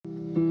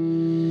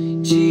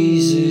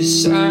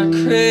Jesus, I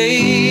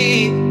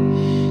crave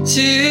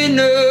to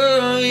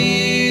know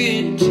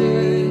you,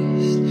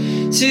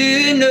 just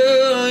to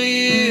know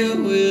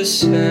you will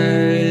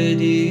satisfy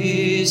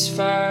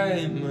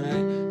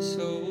my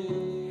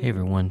soul. Hey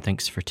everyone,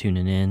 thanks for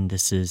tuning in.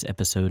 This is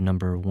episode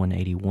number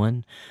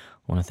 181.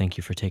 I want to thank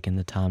you for taking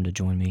the time to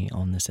join me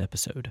on this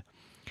episode.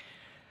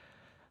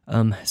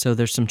 So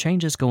there's some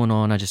changes going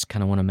on. I just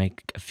kind of want to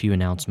make a few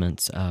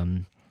announcements.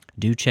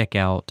 Do check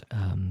out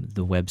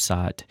the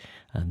website,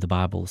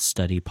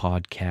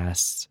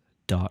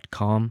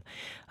 thebiblestudypodcasts.com.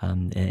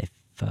 If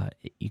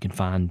you can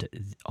find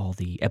all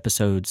the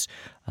episodes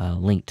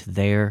linked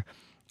there,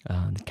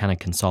 kind of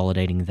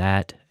consolidating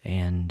that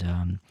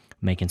and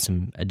making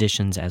some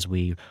additions as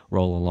we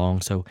roll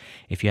along. So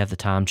if you have the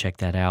time, check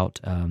that out.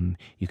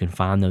 You can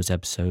find those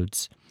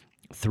episodes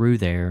through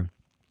there.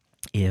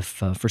 If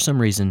for some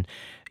reason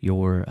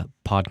your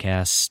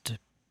podcast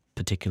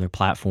particular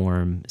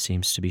platform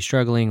seems to be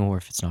struggling, or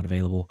if it's not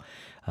available,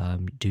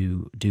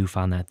 do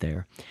find that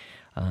there.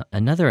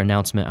 Another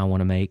announcement I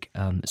want to make.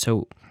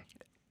 So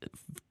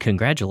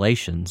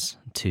congratulations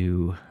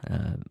to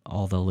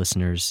all the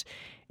listeners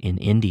in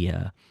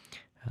India.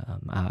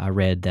 I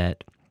read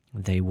that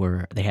they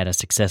had a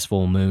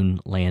successful moon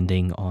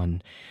landing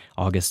on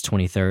August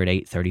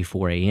 23rd,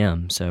 8:34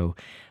 a.m. So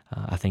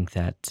I think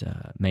that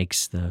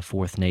makes the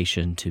fourth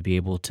nation to be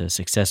able to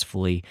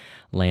successfully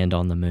land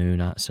on the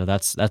moon. So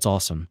that's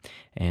awesome,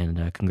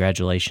 and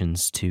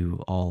congratulations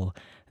to all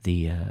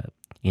the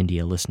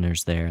India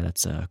listeners there.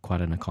 That's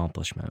quite an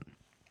accomplishment.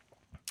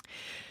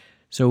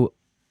 So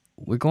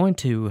we're going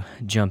to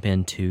jump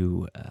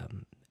into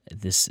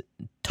this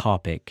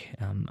topic.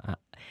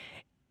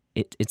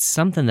 It's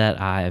something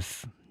that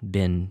I've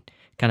been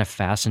kind of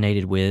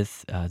fascinated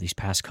with these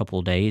past couple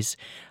of days.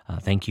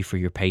 Thank you for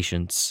your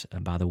patience,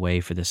 by the way,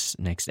 for this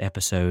next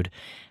episode.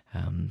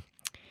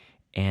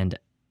 And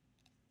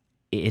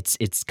it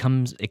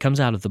comes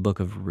out of the book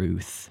of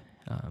Ruth.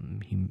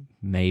 You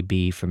may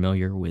be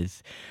familiar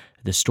with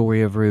the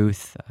story of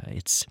Ruth.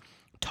 It's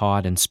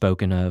taught and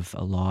spoken of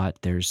a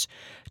lot. There's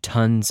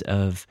tons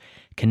of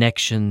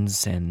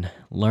connections and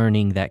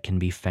learning that can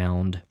be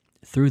found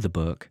through the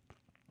book.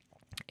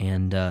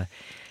 And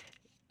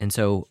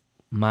so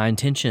my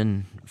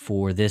intention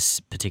for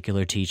this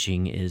particular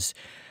teaching is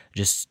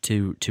just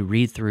to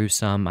read through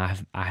some. I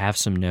have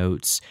some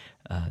notes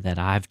that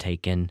I've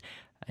taken,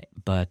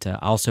 but I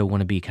also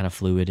want to be kind of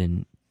fluid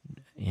in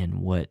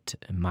what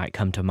might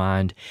come to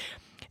mind.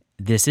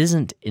 This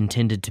isn't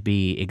intended to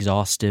be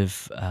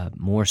exhaustive,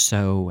 more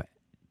so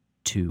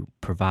to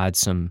provide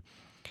some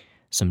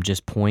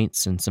just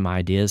points and some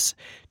ideas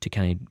to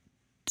kind of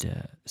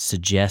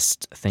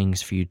suggest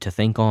things for you to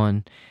think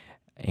on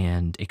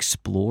and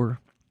explore.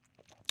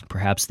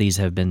 Perhaps these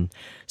have been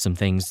some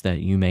things that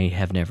you may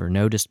have never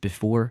noticed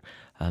before,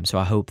 so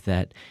I hope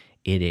that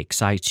it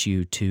excites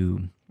you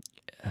to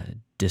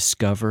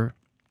discover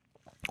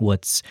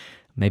what's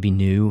maybe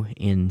new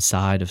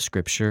inside of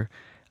Scripture,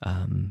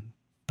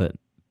 but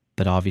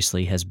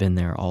obviously has been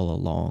there all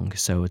along.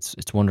 So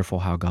it's wonderful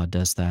how God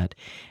does that,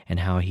 and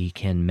how He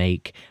can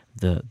make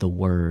the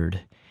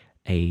Word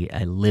a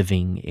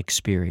living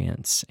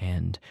experience.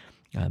 And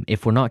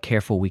if we're not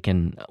careful, we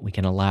can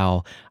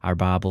allow our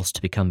Bibles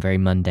to become very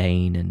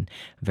mundane and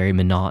very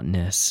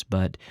monotonous.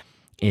 But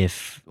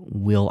if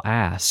we'll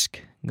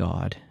ask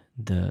God,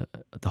 the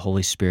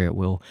Holy Spirit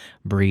will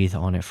breathe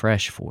on it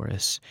fresh for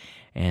us,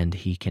 and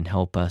He can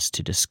help us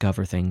to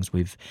discover things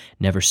we've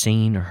never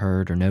seen or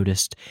heard or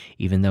noticed,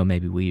 even though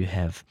maybe we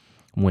have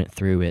went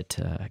through it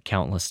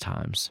countless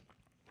times.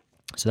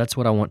 So that's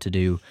what I want to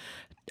do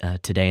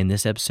today in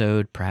this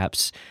episode.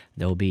 Perhaps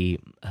there'll be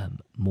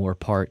more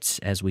parts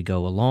as we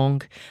go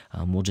along.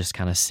 We'll just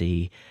kind of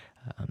see.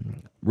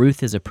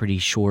 Ruth is a pretty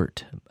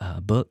short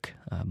book,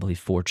 I believe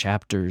 4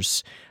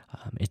 chapters.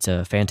 It's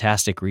a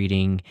fantastic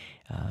reading,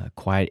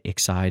 quite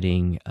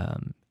exciting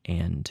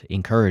and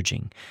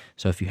encouraging.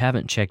 So if you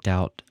haven't checked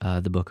out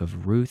the book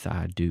of Ruth,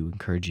 I do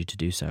encourage you to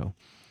do so.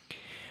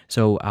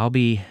 So I'll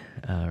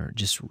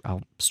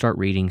start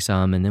reading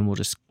some, and then we'll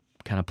just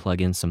kind of plug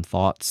in some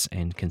thoughts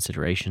and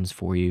considerations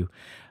for you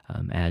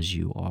as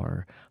you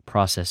are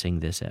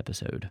processing this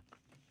episode.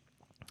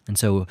 And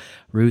so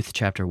Ruth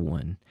chapter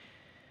 1,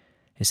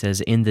 it says,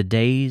 "In the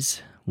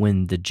days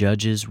when the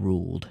judges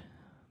ruled,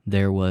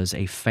 there was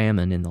a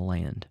famine in the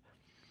land.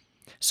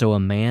 So a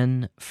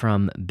man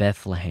from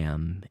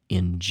Bethlehem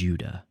in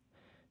Judah,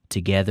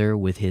 together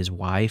with his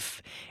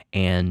wife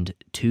and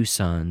 2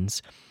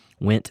 sons,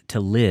 went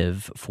to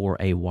live for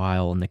a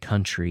while in the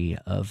country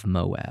of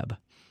Moab.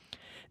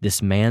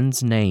 This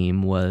man's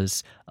name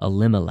was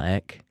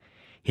Elimelech,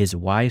 his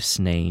wife's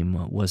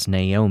name was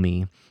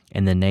Naomi,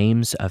 and the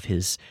names of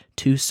his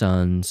 2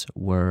 sons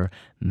were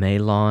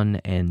Mahlon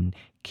and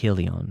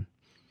Chilion.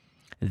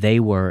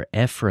 They were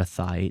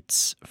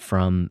Ephrathites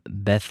from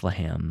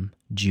Bethlehem,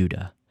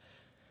 Judah,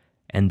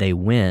 and they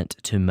went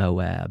to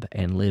Moab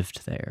and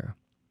lived there.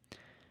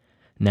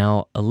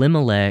 Now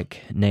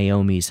Elimelech,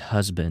 Naomi's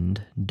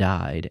husband,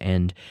 died,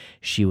 and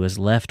she was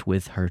left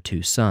with her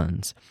 2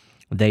 sons.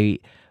 They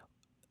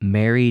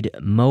married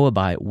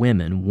Moabite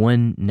women,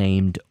 one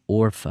named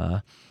Orpah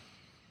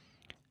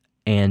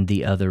and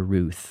the other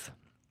Ruth.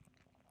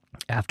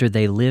 After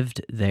they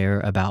lived there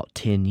about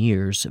 10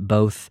 years,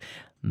 both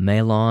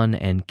Mahlon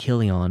and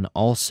Chilion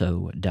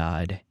also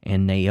died,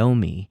 and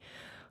Naomi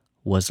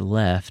was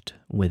left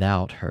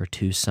without her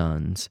 2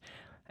 sons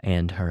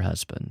and her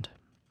husband.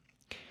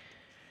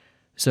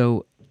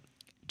 So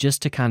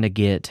just to kind of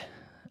get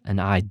an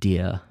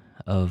idea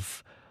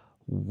of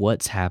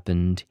what's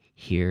happened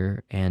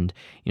here, and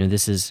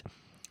this is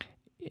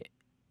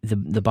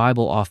the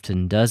Bible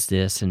often does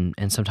this, and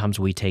sometimes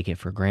we take it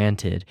for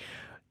granted.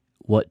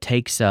 What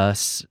takes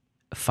us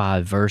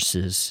 5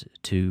 verses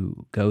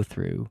to go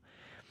through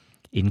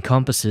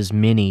encompasses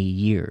many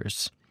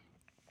years.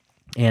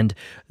 And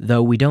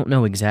though we don't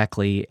know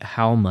exactly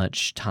how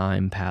much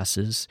time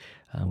passes,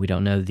 we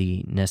don't know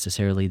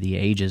necessarily the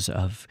ages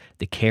of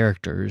the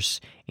characters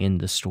in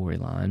the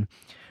storyline,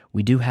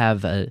 we do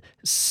have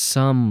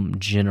some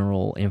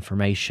general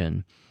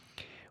information.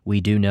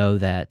 We do know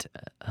that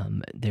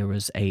there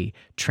was a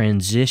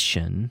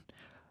transition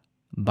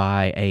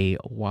by a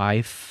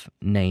wife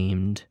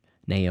named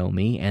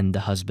Naomi and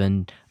the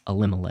husband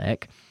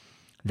Elimelech,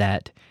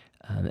 that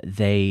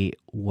they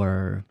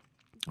were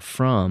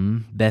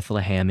from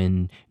Bethlehem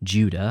in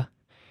Judah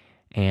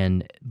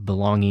and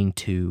belonging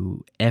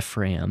to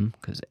Ephraim,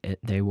 because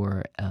they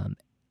were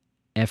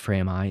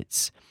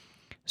Ephraimites,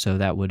 so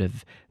that would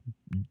have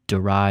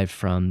derived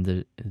from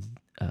the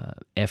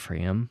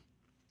Ephraim.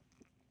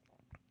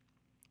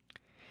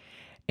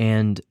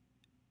 And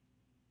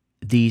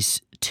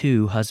these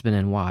 2, husband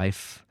and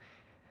wife,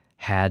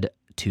 had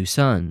 2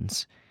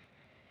 sons.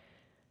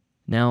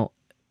 Now,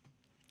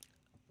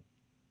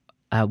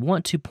 I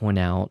want to point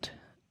out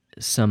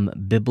some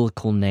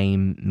biblical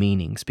name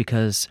meanings,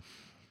 because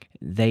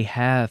they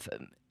have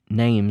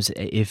names,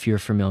 if you're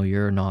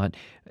familiar or not.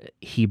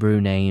 Hebrew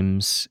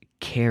names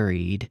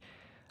carried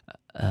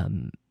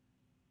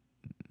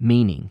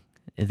meaning.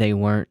 They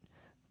weren't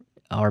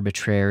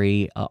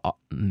arbitrary.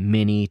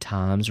 Many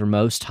times, or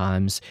most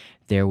times,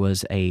 there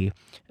was a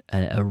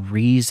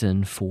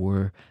reason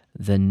for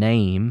the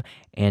name,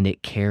 and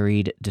it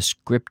carried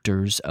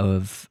descriptors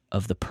of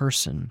the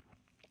person.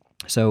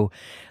 So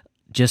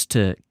just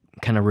to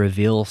kind of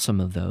reveal some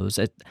of those,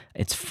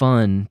 it's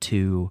fun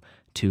to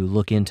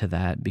look into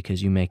that,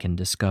 because you can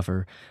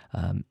discover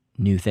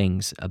new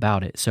things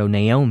about it. So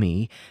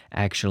Naomi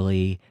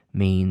actually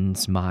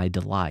means my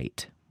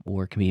delight,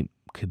 or could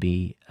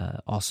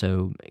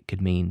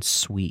mean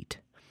sweet.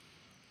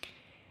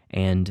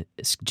 And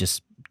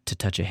just to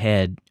touch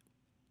ahead,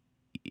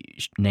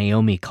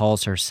 Naomi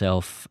calls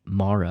herself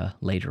Mara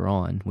later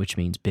on, which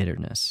means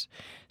bitterness.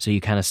 So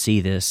you kind of see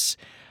this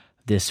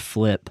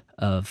flip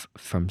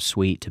from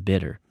sweet to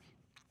bitter.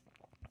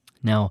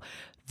 Now,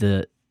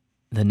 the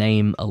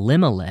name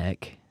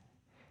Elimelech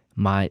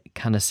might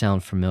kind of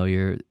sound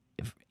familiar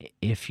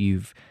if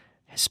you've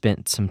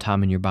spent some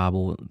time in your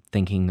Bible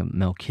thinking of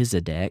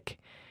Melchizedek.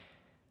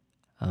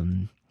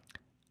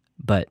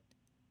 But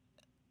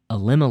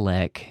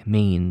Elimelech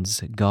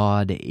means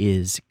God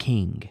is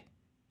king.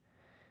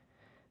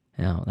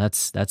 Now,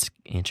 that's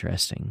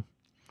interesting.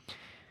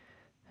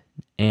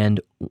 And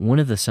one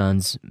of the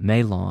sons,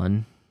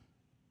 Mahlon,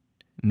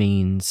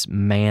 means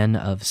man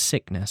of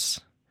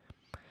sickness.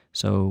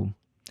 So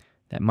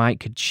that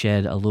could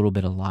shed a little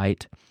bit of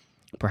light,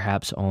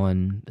 perhaps,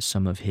 on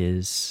some of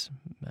his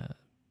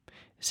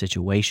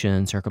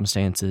situation,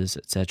 circumstances,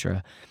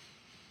 etc.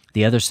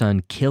 The other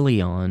son,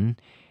 Chilion,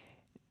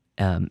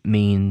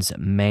 means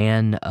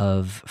man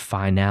of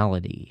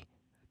finality,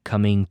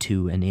 coming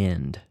to an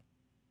end.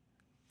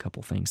 A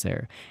couple things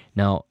there.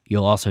 Now,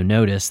 you'll also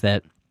notice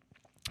that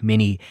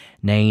many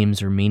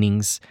names or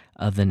meanings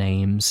of the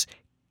names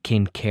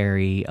can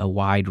carry a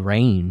wide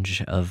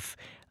range of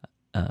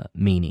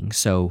meaning.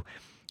 So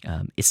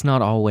it's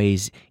not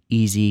always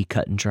easy,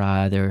 cut and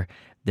dry. There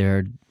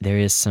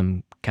is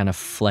some kind of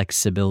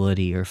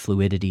flexibility or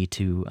fluidity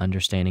to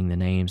understanding the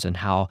names and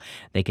how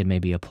they can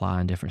maybe apply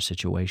in different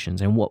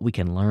situations and what we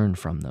can learn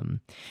from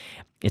them.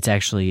 It's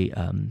actually,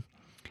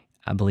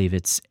 I believe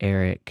it's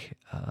Eric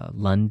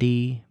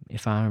Lundy,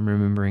 if I'm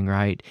remembering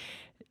right,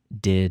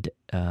 did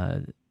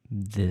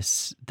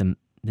this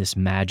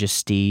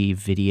Majesty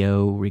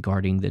video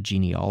regarding the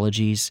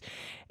genealogies.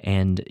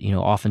 And,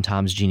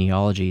 oftentimes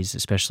genealogies,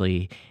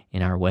 especially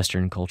in our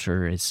Western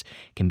culture,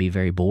 can be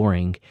very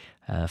boring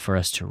for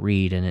us to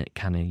read, and it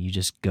kind of, you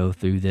just go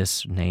through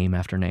this name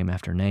after name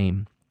after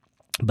name.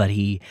 But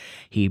he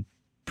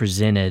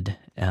presented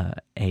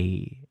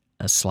a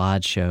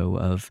slideshow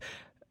of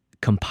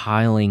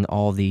compiling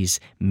all these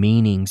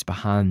meanings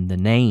behind the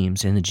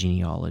names in the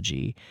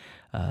genealogy,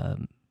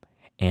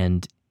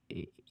 and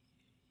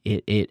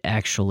it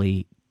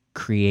actually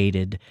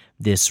created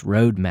this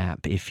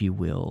roadmap, if you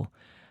will,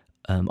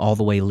 all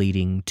the way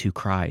leading to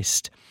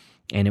Christ.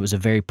 And it was a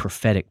very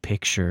prophetic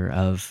picture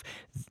of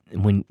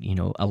when,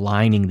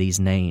 aligning these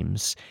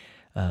names,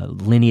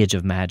 Lineage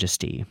of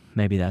Majesty.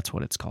 Maybe that's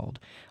what it's called.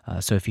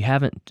 So if you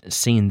haven't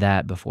seen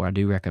that before, I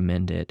do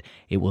recommend it.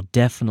 It will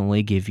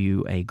definitely give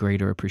you a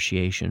greater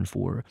appreciation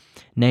for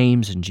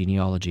names and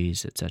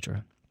genealogies,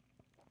 etc.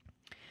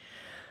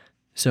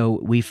 So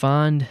we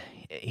find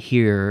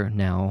here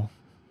now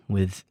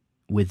with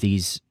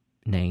these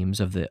names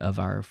of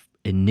our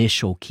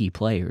initial key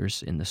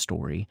players in the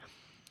story,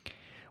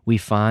 we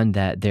find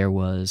that there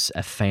was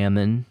a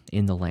famine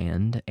in the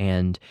land,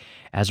 and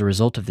as a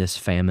result of this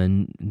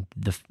famine,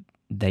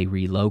 they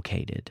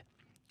relocated.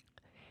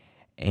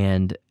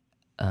 And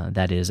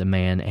that is a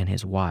man and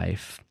his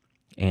wife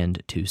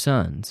and 2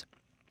 sons.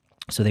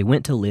 So they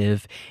went to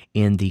live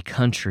in the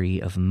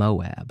country of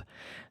Moab.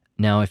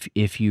 Now,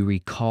 if you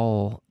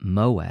recall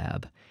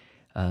Moab,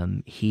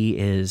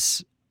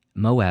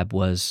 Moab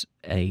was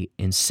a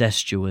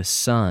incestuous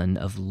son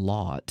of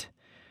Lot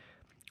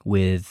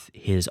with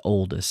his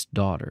oldest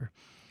daughter.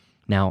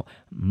 Now,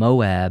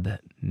 Moab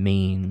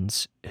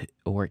means,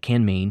 or it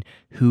can mean,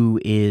 who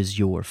is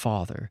your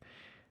father?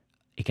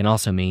 It can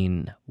also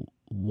mean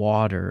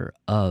water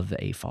of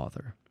a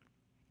father.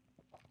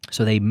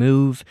 So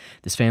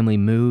this family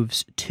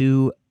moves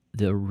to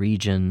the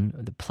region,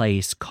 the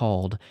place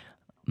called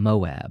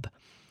Moab.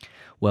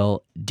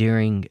 Well,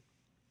 during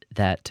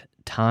that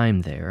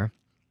time there,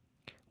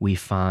 we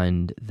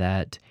find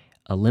that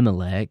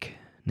Elimelech,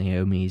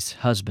 Naomi's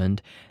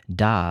husband,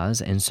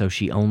 dies, and so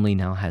she only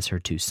now has her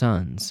 2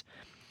 sons.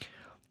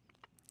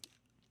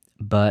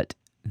 But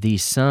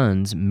these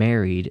sons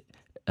married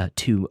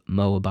 2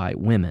 Moabite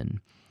women,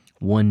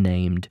 one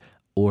named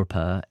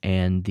Orpah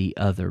and the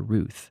other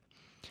Ruth.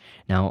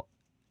 Now,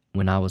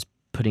 when I was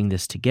putting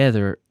this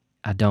together,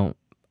 I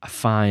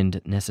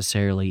find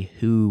necessarily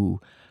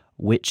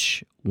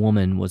which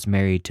woman was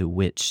married to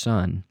which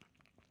son.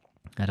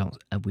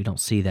 We don't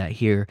see that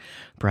here.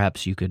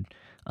 Perhaps you could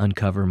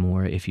uncover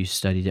more if you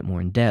studied it more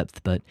in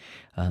depth, but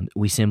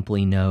we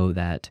simply know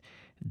that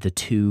the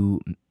 2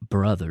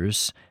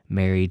 brothers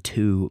married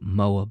 2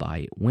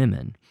 Moabite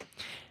women.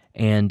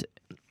 And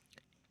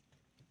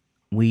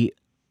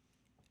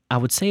I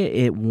would say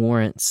it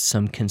warrants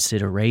some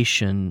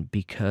consideration,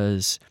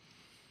 because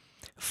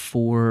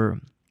for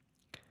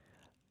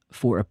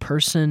a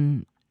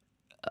person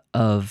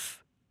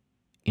of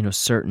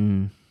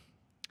certain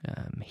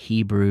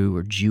Hebrew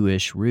or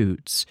Jewish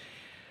roots,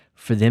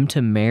 for them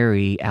to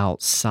marry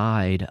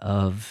outside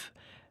of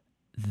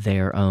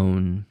their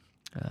own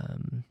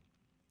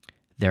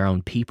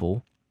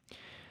people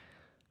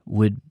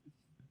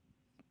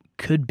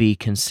could be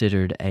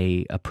considered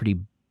a pretty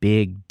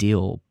big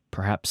deal,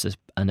 perhaps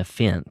an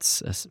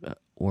offense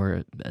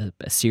or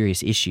a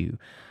serious issue.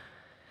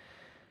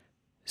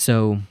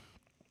 So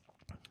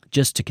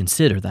just to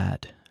consider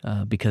that,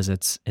 because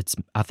it's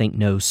I think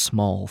no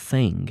small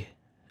thing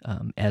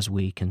as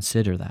we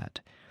consider that.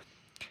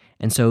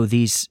 And so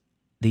these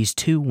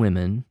 2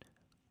 women,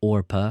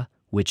 Orpah,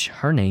 which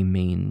her name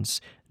means,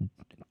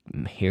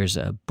 here's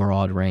a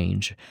broad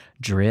range,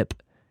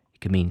 drip,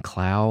 it could mean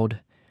cloud,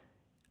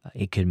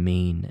 it could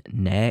mean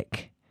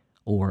neck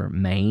or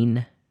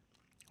mane,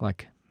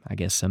 like I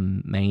guess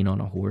some mane on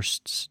a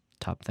horse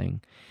type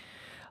thing.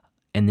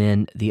 And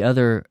then the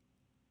other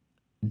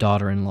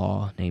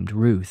daughter-in-law named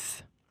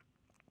Ruth.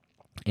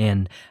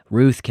 And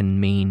Ruth can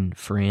mean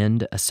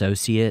friend,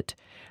 associate,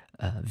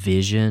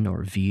 vision,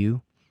 or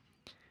view.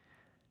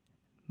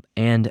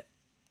 And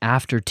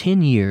after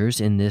 10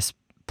 years in this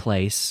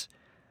place,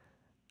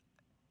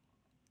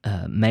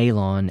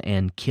 Mahlon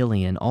and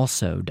Chilion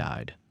also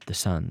died, the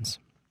sons.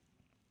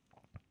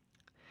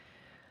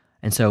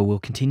 And so we'll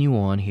continue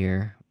on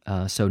here.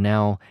 So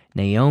now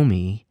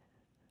Naomi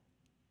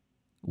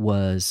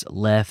was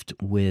left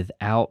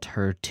without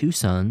her 2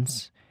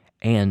 sons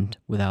and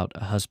without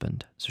a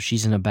husband. So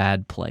she's in a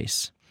bad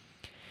place.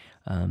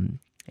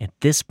 At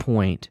this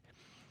point,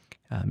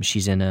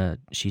 she's in a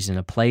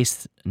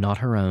place not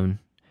her own.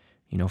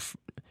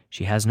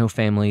 She has no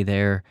family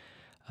there.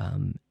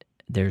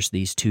 There's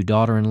these 2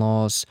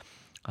 daughter-in-laws,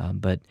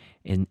 but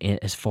in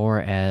as far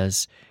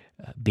as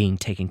being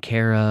taken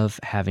care of,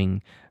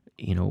 having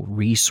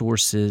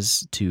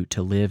resources to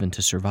live and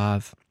to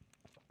survive,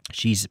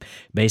 she's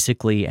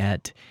basically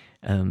at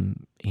a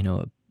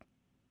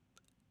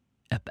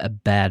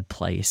bad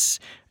place.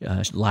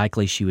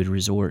 Likely she would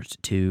resort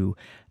to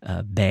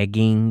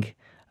begging,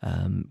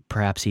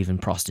 perhaps even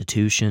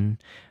prostitution,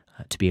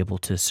 to be able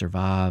to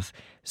survive.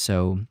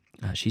 So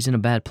she's in a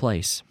bad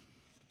place,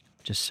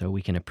 just so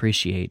we can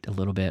appreciate a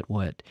little bit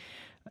what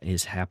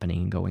is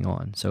happening and going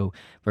on. So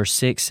verse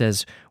 6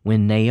 says,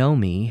 when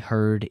Naomi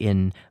heard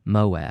in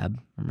Moab,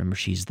 remember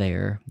she's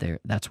there,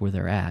 that's where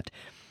they're at,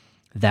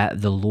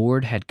 that the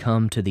Lord had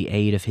come to the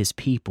aid of his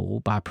people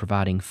by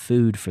providing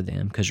food for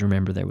them, because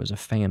remember there was a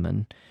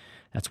famine.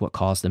 That's what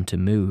caused them to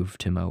move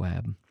to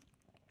Moab.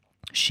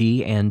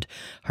 She and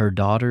her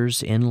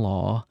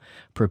daughters-in-law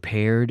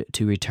prepared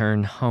to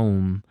return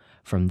home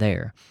from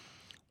there.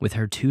 With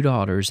her 2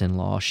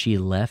 daughters-in-law, she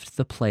left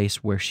the place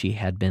where she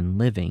had been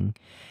living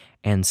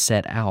and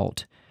set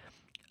out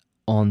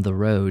on the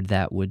road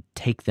that would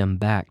take them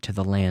back to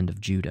the land of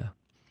Judah.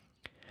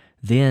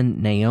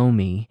 Then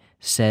Naomi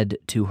said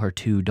to her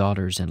 2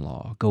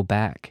 daughters-in-law, "Go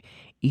back,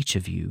 each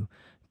of you,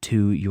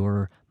 to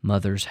your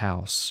mother's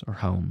house or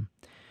home.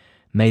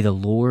 May the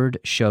Lord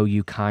show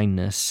you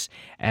kindness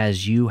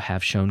as you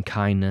have shown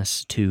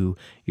kindness to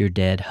your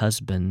dead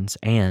husbands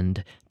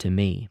and to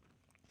me.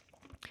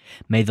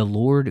 May the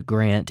Lord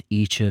grant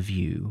each of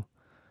you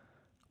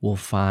will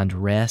find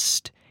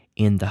rest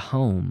in the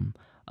home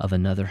of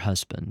another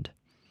husband."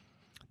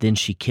 Then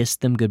she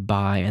kissed them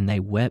goodbye, and they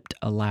wept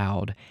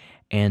aloud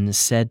and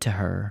said to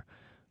her,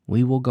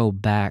 "We will go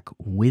back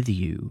with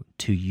you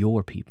to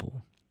your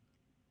people."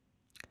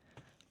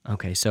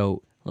 Okay,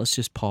 so let's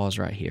just pause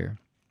right here.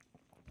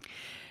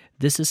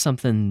 This is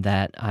something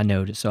that I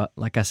noticed. So,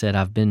 like I said,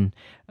 I've been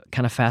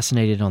kind of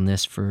fascinated on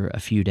this for a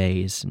few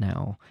days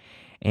now.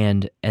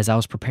 And as I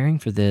was preparing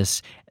for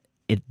this,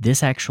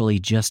 this actually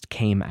just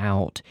came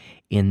out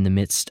in the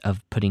midst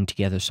of putting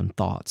together some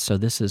thoughts. So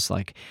this is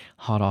like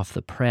hot off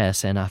the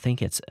press, and I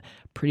think it's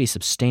a pretty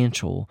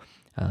substantial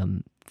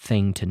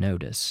thing to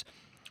notice.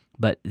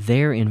 But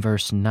there in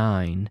verse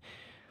 9,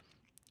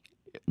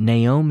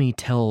 Naomi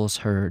tells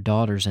her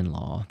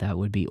daughters-in-law, that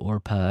would be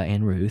Orpah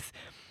and Ruth,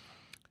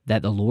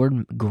 that the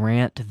Lord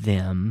grant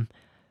them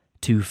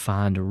to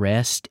find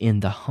rest in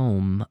the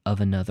home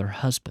of another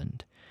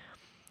husband.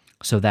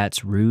 So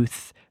that's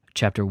Ruth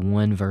chapter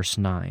 1, verse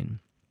 9.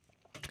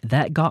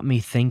 That got me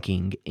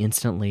thinking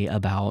instantly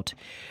about,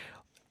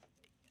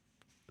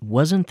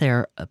 wasn't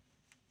there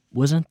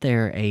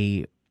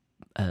a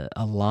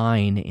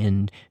line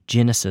in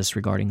Genesis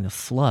regarding the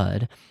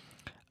flood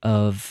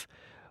of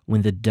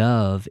when the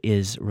dove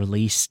is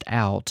released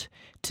out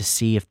to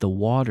see if the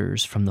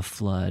waters from the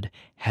flood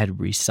had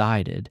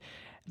receded?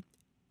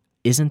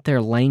 Isn't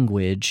there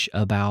language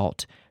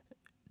about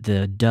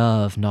the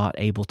dove not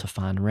able to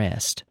find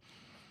rest?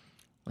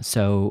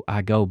 So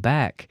I go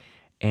back,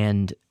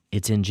 and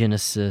it's in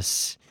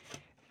Genesis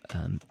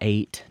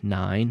 8,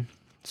 9.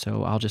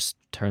 So I'll just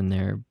turn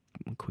there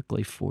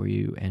quickly for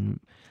you, and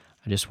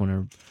I just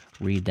want to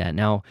read that.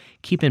 Now,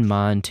 keep in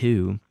mind,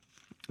 too,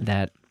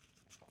 that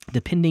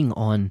depending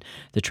on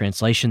the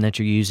translation that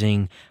you're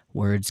using,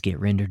 words get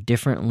rendered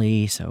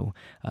differently. So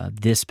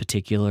this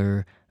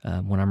particular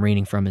one I'm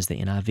reading from is the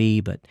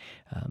NIV, but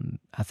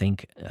I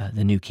think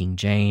the New King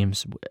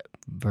James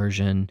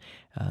version,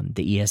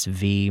 the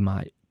ESV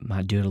might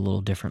do it a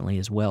little differently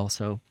as well.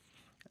 So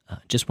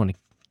just want to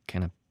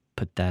kind of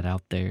put that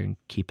out there and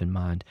keep in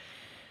mind.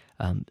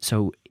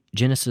 So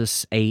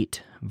Genesis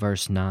 8,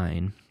 verse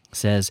 9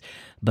 says,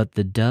 "But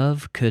the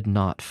dove could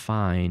not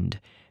find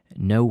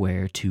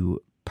nowhere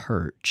to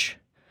perch,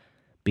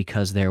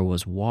 because there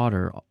was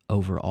water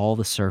over all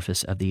the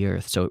surface of the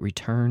earth. So it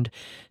returned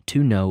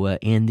to Noah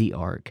in the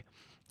ark.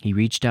 He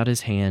reached out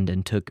his hand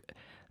and took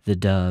the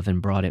dove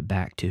and brought it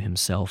back to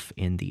himself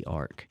in the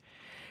ark."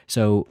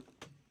 So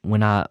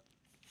when I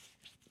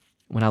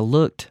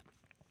looked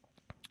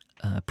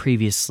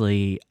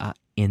previously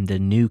in the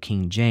New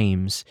King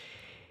James,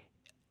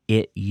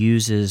 it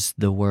uses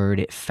the word,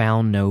 "it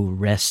found no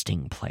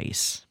resting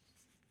place."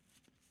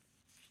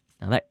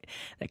 Now that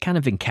kind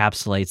of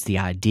encapsulates the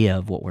idea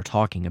of what we're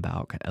talking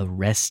about, a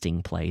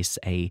resting place.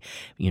 A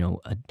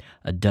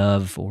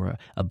dove or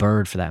a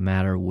bird, for that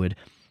matter, would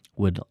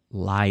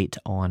light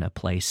on a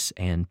place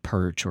and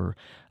perch, or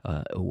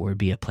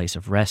be a place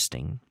of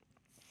resting.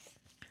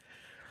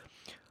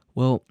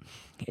 Well,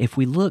 if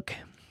we look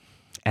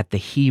at the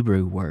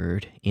Hebrew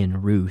word in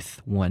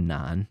Ruth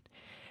 1:9,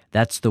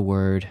 that's the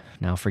word.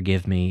 Now,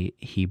 forgive me,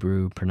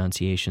 Hebrew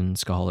pronunciation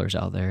scholars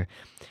out there.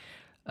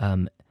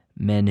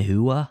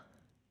 Menuha.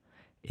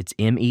 It's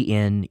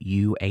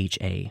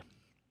Menuha.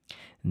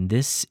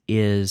 This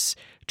is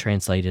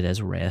translated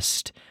as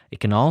rest.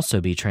 It can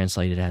also be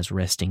translated as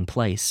resting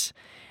place.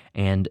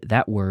 And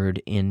that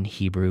word in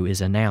Hebrew is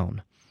a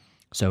noun.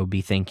 So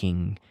be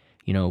thinking,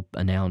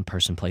 a noun,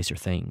 person, place, or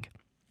thing.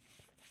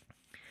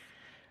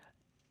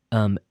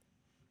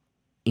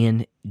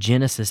 In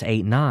Genesis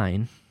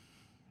 8:9,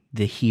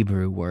 the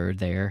Hebrew word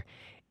there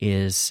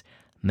is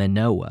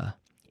Manoah,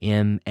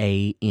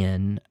 Manoah.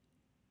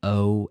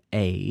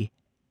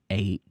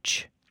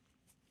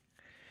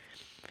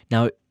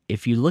 Now,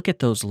 if you look at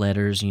those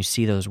letters and you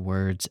see those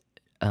words,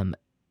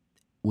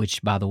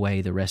 which, by the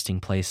way, the resting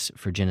place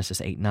for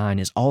Genesis 8:9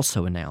 is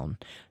also a noun,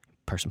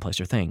 person,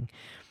 place, or thing.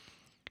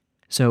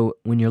 So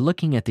when you're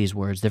looking at these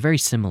words, they're very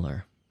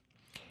similar,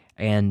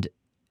 and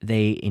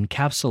they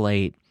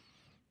encapsulate.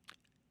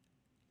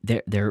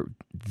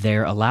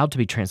 They're allowed to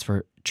be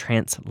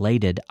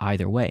translated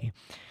either way.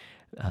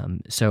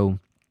 So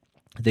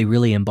they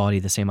really embody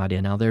the same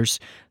idea. Now, there's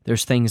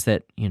things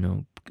that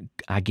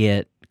I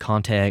get,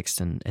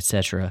 context and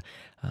etc.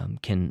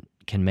 Can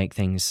make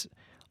things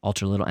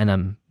alter a little. And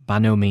I'm by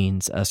no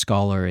means a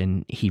scholar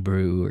in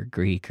Hebrew or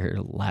Greek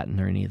or Latin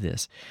or any of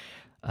this.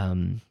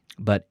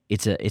 But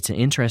it's an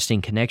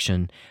interesting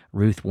connection.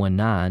 Ruth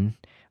 1:9,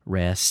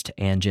 rest,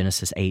 and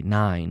Genesis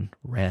 8:9,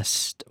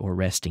 rest or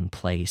resting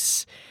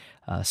place.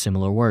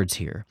 Similar words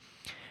here.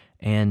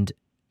 And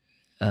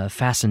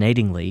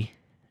fascinatingly,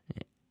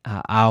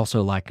 I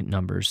also like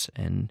numbers,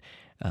 and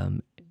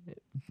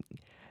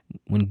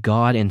when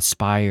God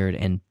inspired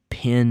and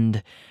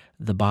penned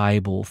the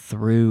Bible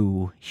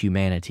through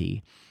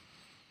humanity,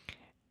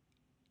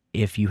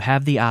 if you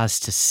have the eyes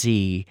to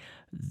see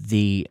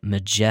the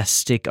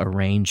majestic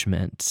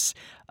arrangements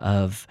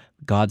of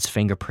God's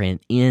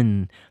fingerprint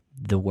in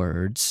the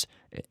words,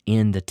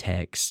 in the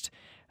text,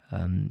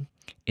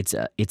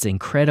 it's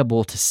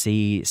incredible to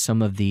see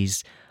some of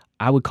these,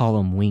 I would call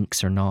them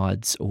winks or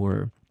nods,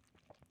 or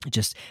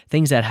just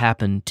things that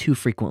happen too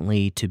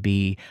frequently to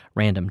be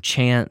random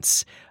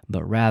chance,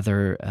 but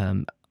rather,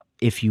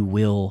 if you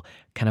will,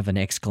 kind of an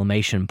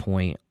exclamation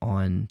point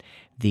on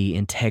the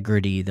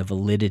integrity, the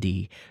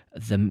validity,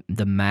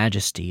 the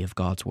majesty of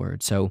God's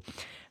word. So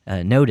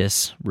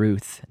notice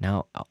Ruth.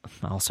 Now,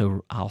 I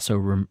also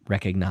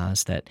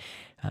recognize that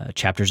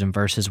chapters and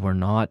verses were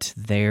not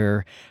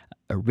there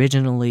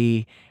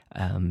originally.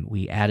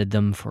 We added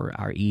them for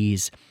our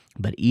ease.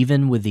 But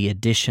even with the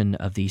addition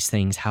of these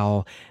things,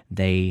 how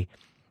they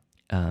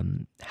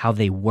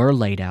were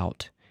laid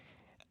out,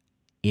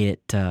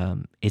 it's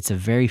a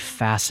very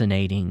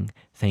fascinating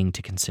thing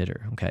to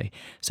consider. Okay,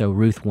 so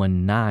Ruth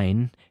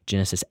 1:9,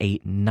 Genesis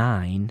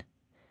 8:9.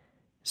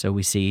 So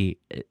we see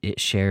it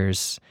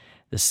shares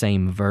the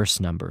same verse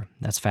number.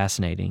 That's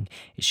fascinating.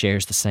 It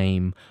shares the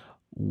same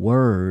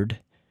word,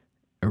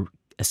 or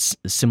a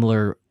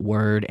similar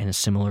word and a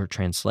similar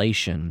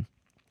translation.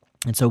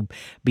 And so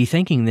be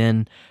thinking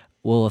then,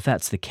 well, if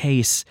that's the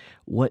case,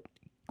 what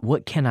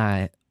can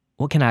I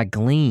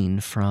glean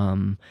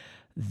from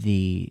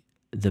the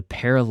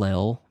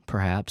parallel,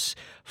 perhaps,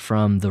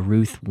 from the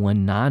Ruth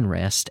 1:9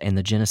 rest and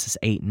the Genesis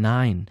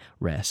 8:9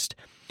 rest?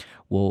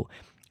 Well,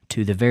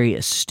 to the very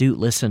astute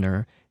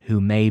listener who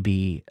may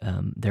be,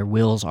 their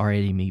wheels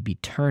already may be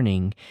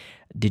turning,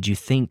 did you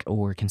think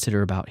or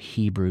consider about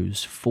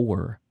Hebrews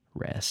 4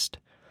 rest?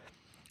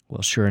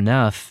 Well, sure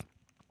enough,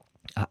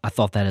 I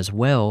thought that as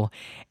well,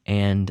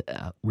 and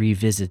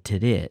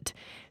revisited it.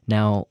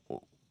 Now,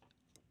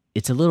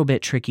 it's a little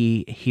bit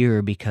tricky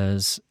here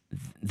because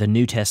the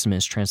New Testament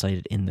is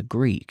translated in the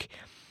Greek,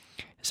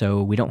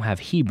 so we don't have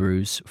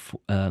Hebrews,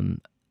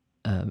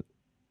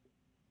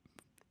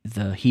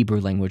 the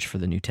Hebrew language for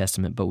the New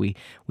Testament, but we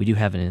do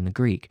have it in the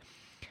Greek.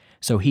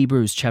 So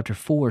Hebrews chapter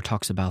 4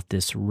 talks about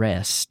this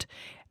rest,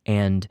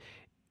 and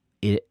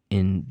it,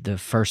 in the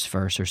first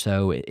verse or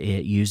so,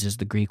 it uses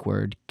the Greek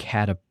word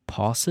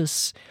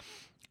katapausis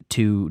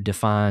to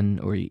define,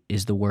 or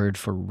is the word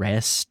for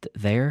rest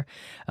there.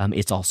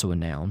 It's also a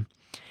noun.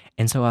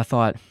 And so I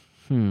thought,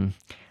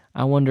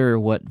 I wonder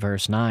what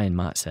verse 9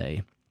 might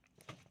say.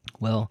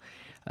 Well,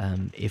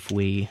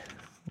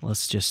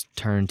 let's just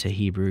turn to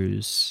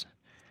Hebrews,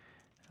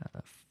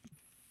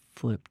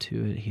 flip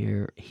to it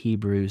here,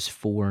 Hebrews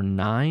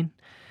 4:9.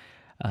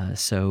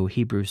 So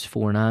Hebrews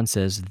 4:9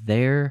 says,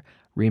 "There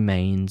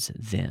remains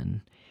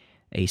then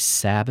a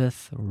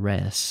Sabbath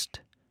rest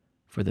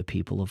for the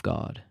people of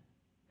God."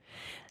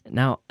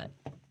 Now,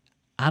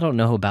 I don't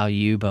know about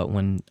you, but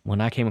when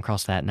I came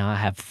across that, now I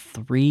have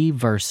 3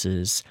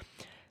 verses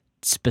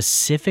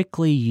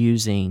specifically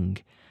using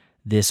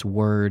this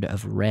word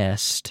of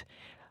rest,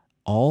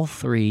 all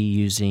 3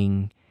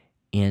 using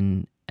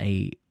in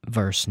a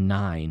verse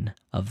 9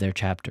 of their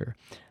chapter.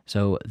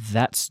 So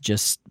that's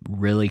just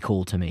really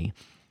cool to me.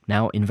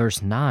 Now, in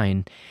verse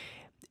 9,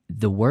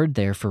 the word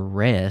there for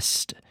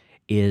rest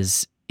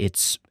is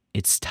it's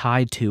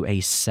tied to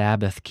a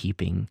Sabbath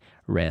keeping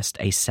rest,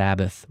 a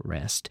Sabbath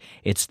rest.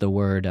 It's the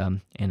word,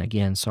 and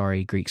again,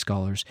 sorry, Greek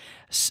scholars,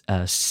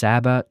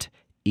 Sabbat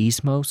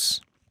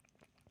ismos.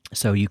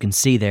 So you can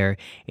see there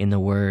in the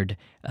word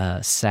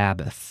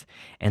Sabbath,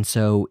 and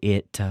so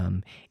it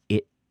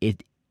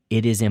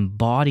is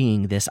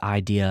embodying this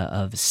idea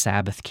of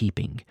Sabbath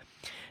keeping.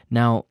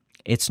 Now,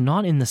 it's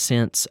not in the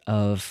sense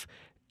of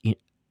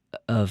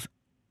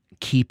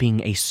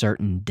keeping a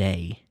certain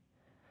day.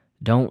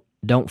 Don't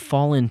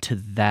fall into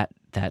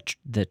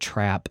the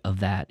trap of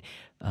that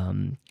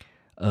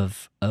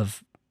of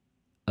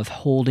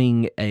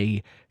holding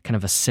a kind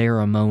of a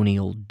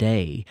ceremonial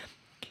day.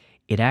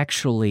 It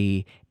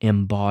actually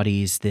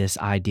embodies this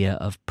idea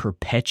of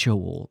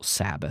perpetual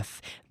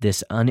Sabbath,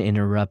 this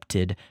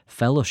uninterrupted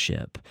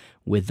fellowship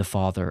with the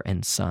Father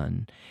and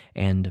Son.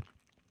 And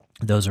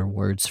those are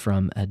words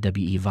from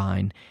W.E.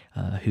 Vine,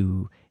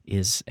 who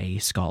is a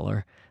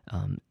scholar.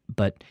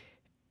 But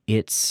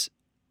it's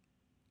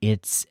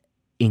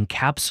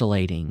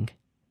encapsulating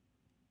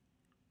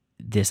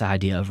this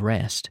idea of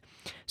rest.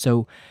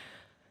 So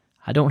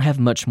I don't have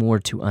much more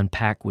to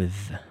unpack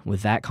with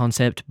that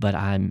concept, but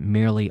I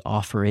merely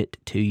offer it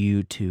to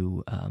you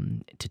to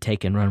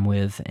take and run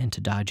with and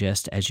to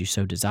digest as you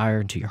so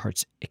desire and to your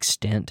heart's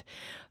extent.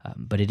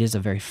 But it is a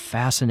very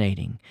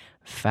fascinating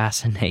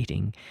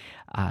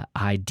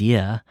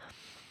idea,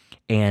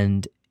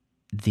 and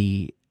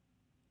the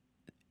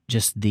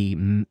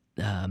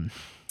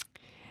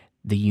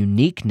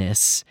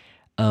uniqueness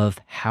of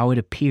how it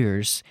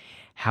appears,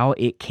 how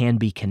it can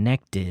be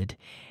connected,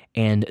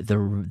 and the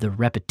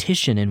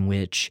repetition in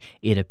which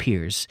it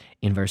appears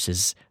in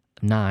verses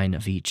 9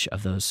 of each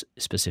of those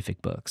specific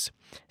books.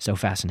 So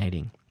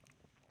fascinating.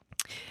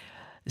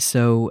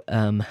 So,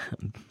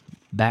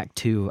 back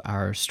to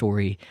our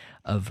story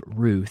of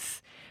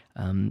Ruth.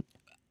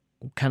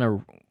 Kind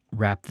of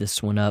wrap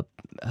this one up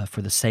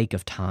for the sake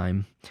of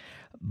time,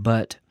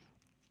 but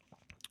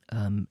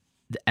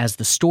as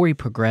the story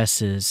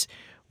progresses,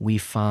 we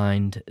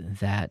find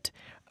that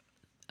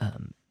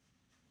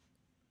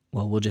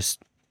well, we'll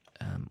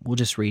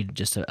just read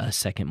just a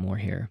second more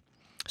here.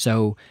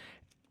 So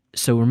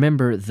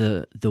remember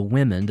the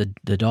women,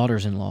 the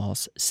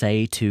daughters-in-laws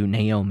say to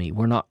Naomi,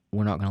 we're not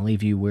going to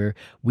leave you.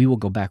 We will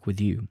go back with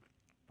you.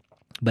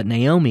 But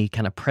Naomi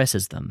kind of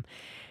presses them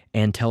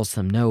and tells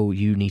them, no,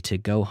 you need to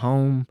go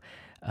home.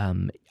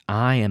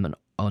 I am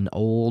an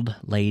old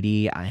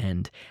lady,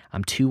 and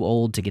I'm too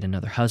old to get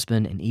another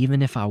husband. And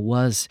even if I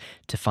was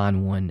to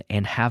find one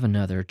and have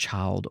another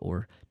child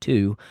or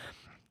two,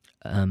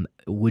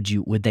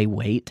 would they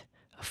wait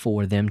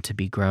for them to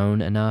be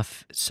grown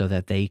enough so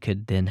that they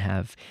could then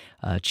have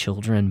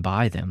children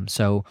by them?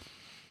 So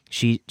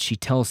she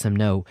tells them,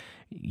 no,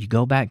 you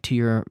go back to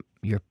your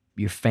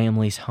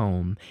family's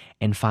home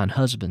and find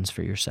husbands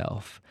for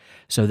yourself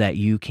so that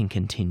you can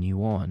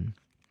continue on.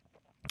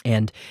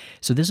 And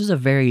so this is a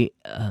very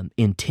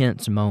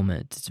intense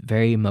moment. It's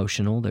very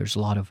emotional. There's a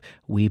lot of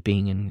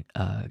weeping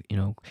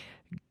and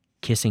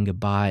kissing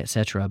goodbye,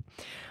 etc.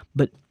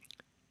 But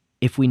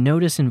if we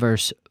notice in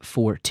verse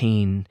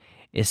 14,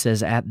 it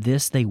says, "At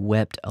this they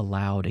wept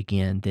aloud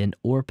again. Then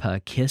Orpah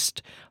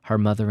kissed her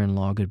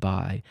mother-in-law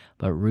goodbye,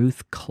 but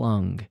Ruth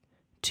clung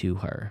to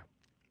her."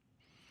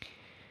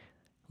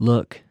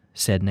 "Look,"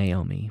 said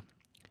Naomi,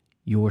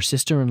 "your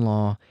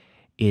sister-in-law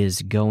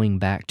is going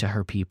back to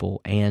her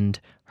people and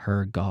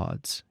her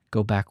gods.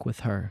 Go back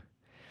with her."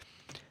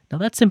 Now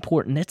that's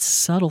important. It's a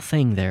subtle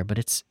thing there,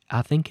 but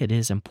I think it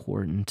is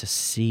important to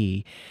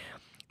see.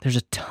 There's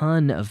a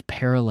ton of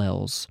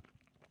parallels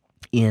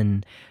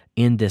in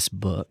this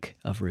book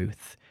of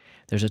Ruth.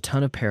 There's a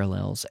ton of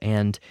parallels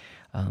and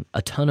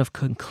a ton of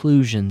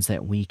conclusions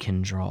that we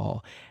can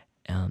draw.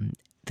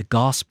 The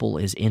gospel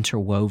is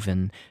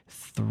interwoven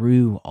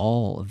through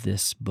all of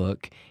this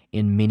book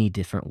in many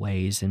different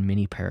ways and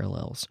many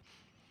parallels.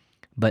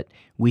 But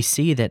we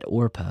see that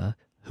Orpah,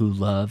 who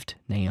loved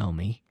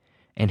Naomi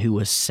and who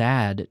was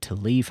sad to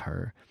leave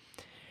her,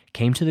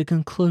 came to the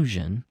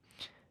conclusion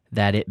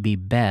that it be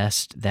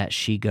best that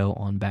she go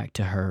on back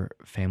to her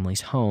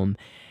family's home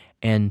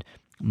and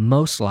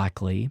most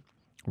likely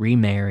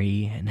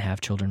remarry and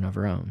have children of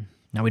her own.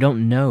 Now, we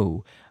don't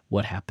know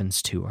what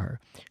happens to her.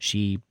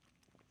 She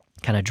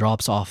kind of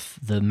drops off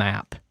the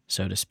map,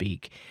 so to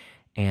speak,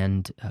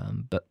 and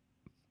but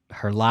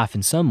her life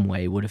in some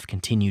way would have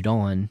continued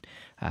on,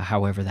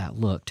 however that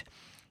looked.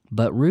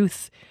 But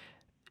Ruth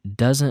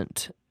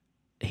doesn't.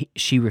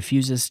 She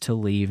refuses to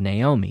leave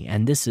Naomi,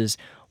 and this is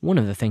one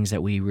of the things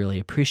that we really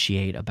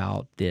appreciate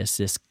about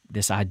this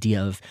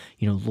idea of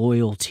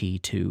loyalty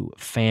to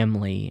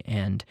family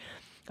and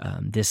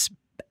this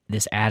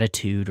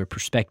attitude or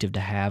perspective to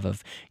have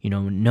of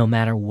no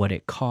matter what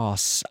it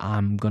costs,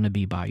 I'm going to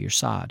be by your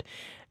side,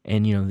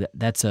 and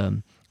that's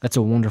a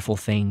wonderful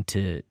thing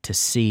to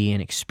see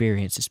and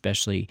experience,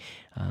 especially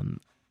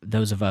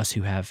those of us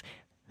who have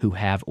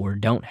or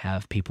don't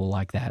have people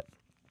like that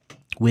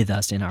with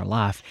us in our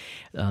life.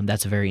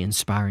 That's a very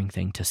inspiring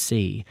thing to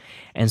see.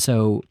 And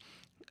so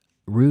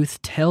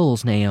Ruth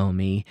tells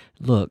Naomi,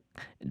 look,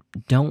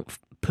 don't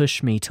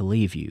push me to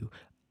leave you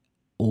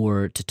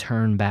or to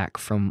turn back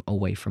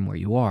away from where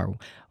you are.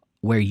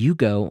 Where you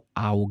go,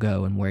 I will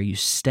go, and where you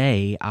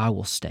stay, I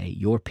will stay.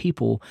 Your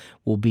people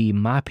will be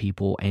my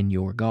people, and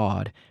your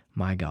God,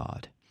 my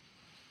God.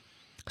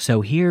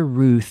 So here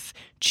Ruth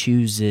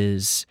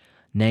chooses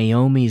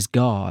Naomi's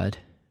God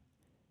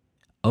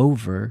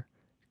over,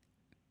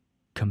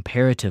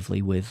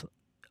 comparatively with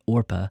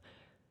Orpah,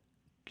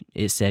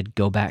 it said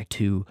go back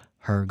to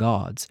her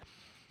gods.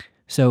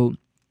 So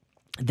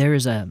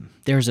there's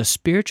a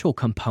spiritual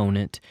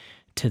component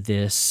to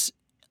this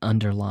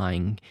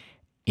underlying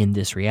in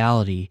this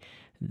reality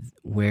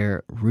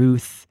where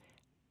Ruth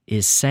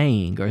is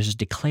saying or is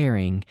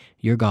declaring,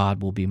 your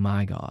God will be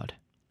my God.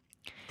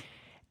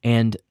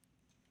 And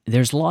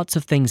there's lots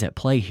of things at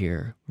play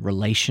here,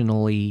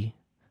 relationally,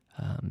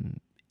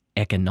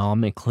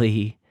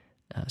 economically,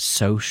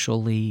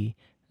 socially,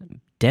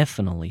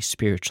 definitely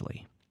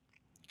spiritually.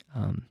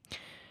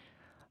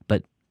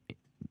 But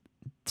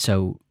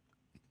so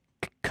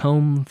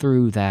comb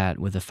through that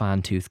with a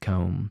fine-tooth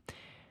comb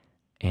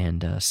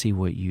and see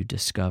what you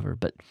discover.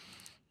 But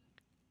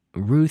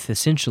Ruth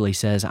essentially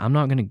says, I'm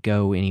not going to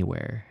go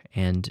anywhere,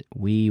 and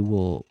we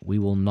will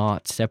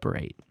not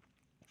separate.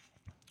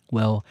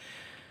 Well,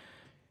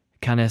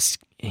 kind of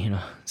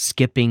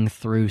skipping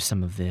through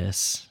some of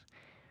this,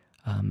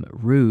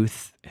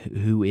 Ruth,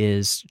 who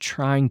is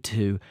trying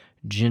to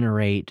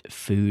generate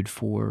food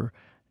for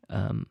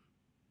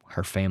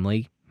her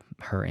family,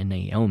 her and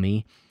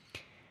Naomi,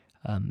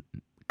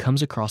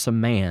 comes across a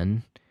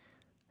man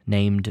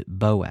named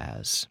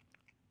Boaz.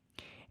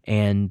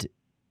 And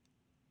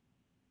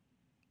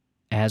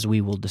as we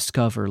will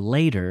discover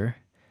later,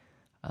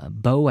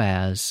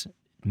 Boaz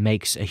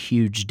makes a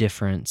huge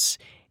difference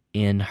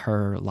in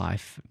her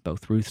life,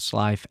 both Ruth's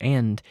life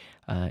and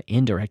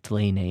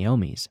indirectly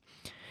Naomi's.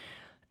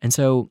 And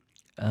so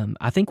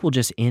I think we'll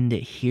just end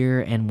it here,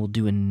 and we'll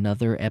do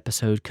another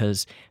episode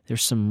because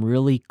there's some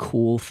really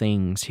cool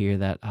things here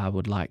that I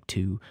would like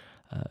to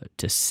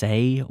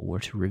say or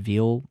to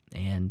reveal,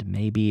 and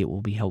maybe it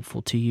will be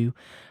helpful to you.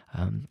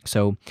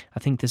 So I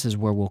think this is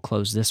where we'll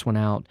close this one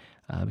out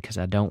because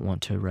I don't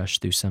want to rush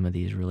through some of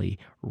these really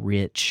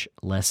rich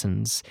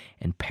lessons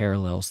and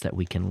parallels that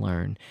we can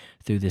learn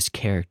through this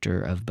character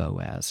of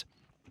Boaz.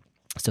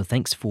 So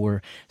thanks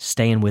for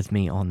staying with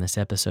me on this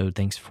episode.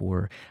 Thanks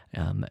for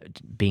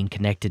being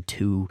connected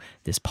to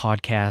this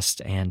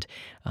podcast, and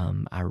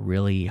I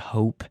really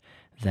hope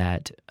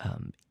that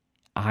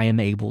I am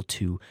able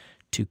to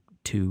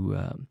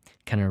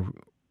kind of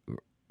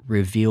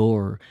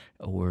reveal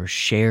or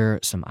share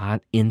some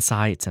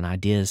insights and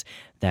ideas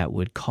that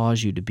would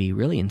cause you to be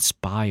really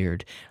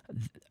inspired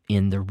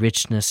in the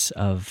richness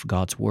of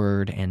God's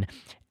Word, and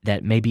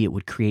that maybe it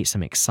would create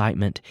some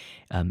excitement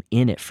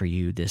in it for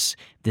you, this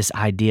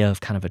idea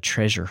of kind of a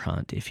treasure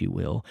hunt, if you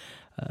will,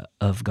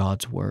 of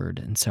God's Word.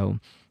 And so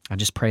I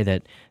just pray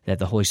that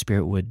the Holy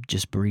Spirit would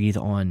just breathe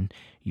on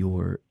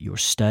your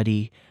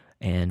study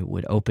and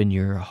would open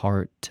your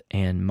heart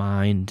and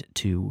mind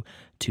to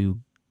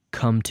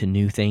come to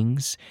new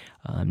things,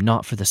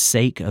 not for the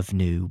sake of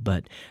new,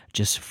 but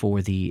just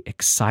for the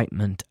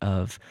excitement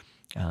of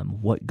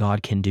what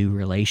God can do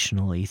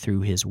relationally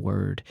through His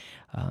Word.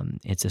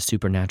 It's a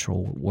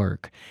supernatural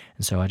work.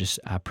 And so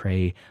I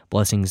pray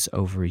blessings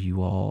over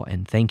you all,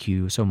 and thank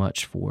you so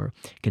much for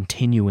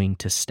continuing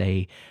to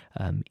stay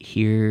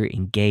here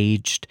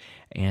engaged,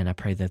 and I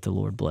pray that the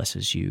Lord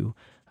blesses you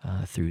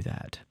through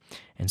that.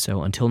 And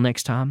so until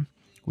next time,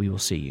 we will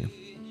see you.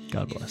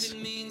 God bless. If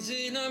it means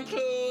that I'm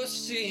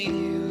close to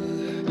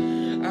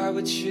you, I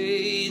would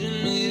trade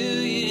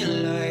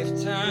 1,000,000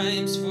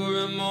 lifetimes for